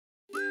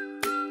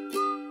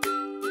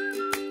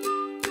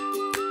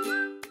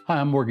Hi,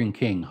 I'm Morgan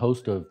King,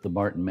 host of the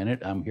Martin Minute.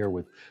 I'm here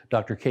with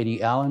Dr.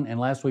 Katie Allen, and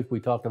last week we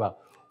talked about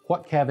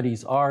what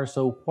cavities are,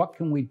 so what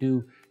can we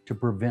do to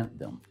prevent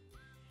them?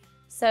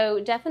 So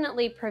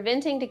definitely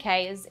preventing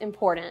decay is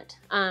important.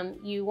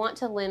 You want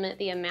to limit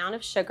the amount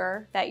of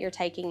sugar that you're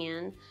taking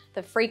in,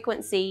 the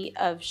frequency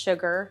of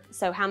sugar,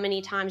 so how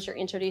many times you're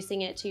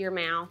introducing it to your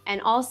mouth,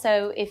 and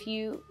also if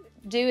you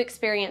do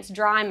experience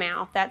dry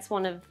mouth, that's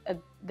one of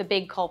the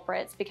big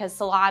culprits because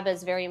saliva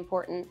is very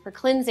important for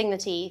cleansing the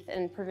teeth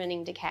and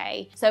preventing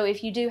decay. So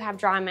if you do have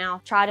dry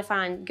mouth, try to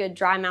find good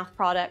dry mouth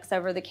products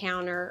over the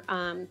counter,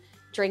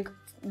 drink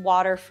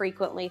water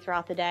frequently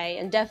throughout the day,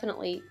 and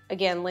definitely,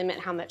 again, limit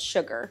how much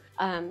sugar.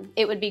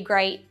 It would be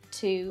great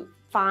to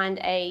find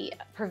a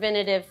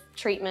preventative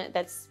treatment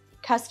that's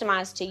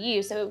customized to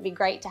you, so it would be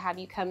great to have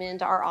you come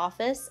into our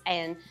office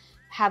and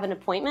have an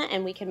appointment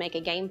and we can make a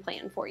game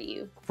plan for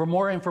you. For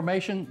more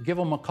information, give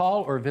them a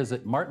call or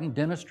visit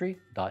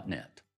martindentistry.net.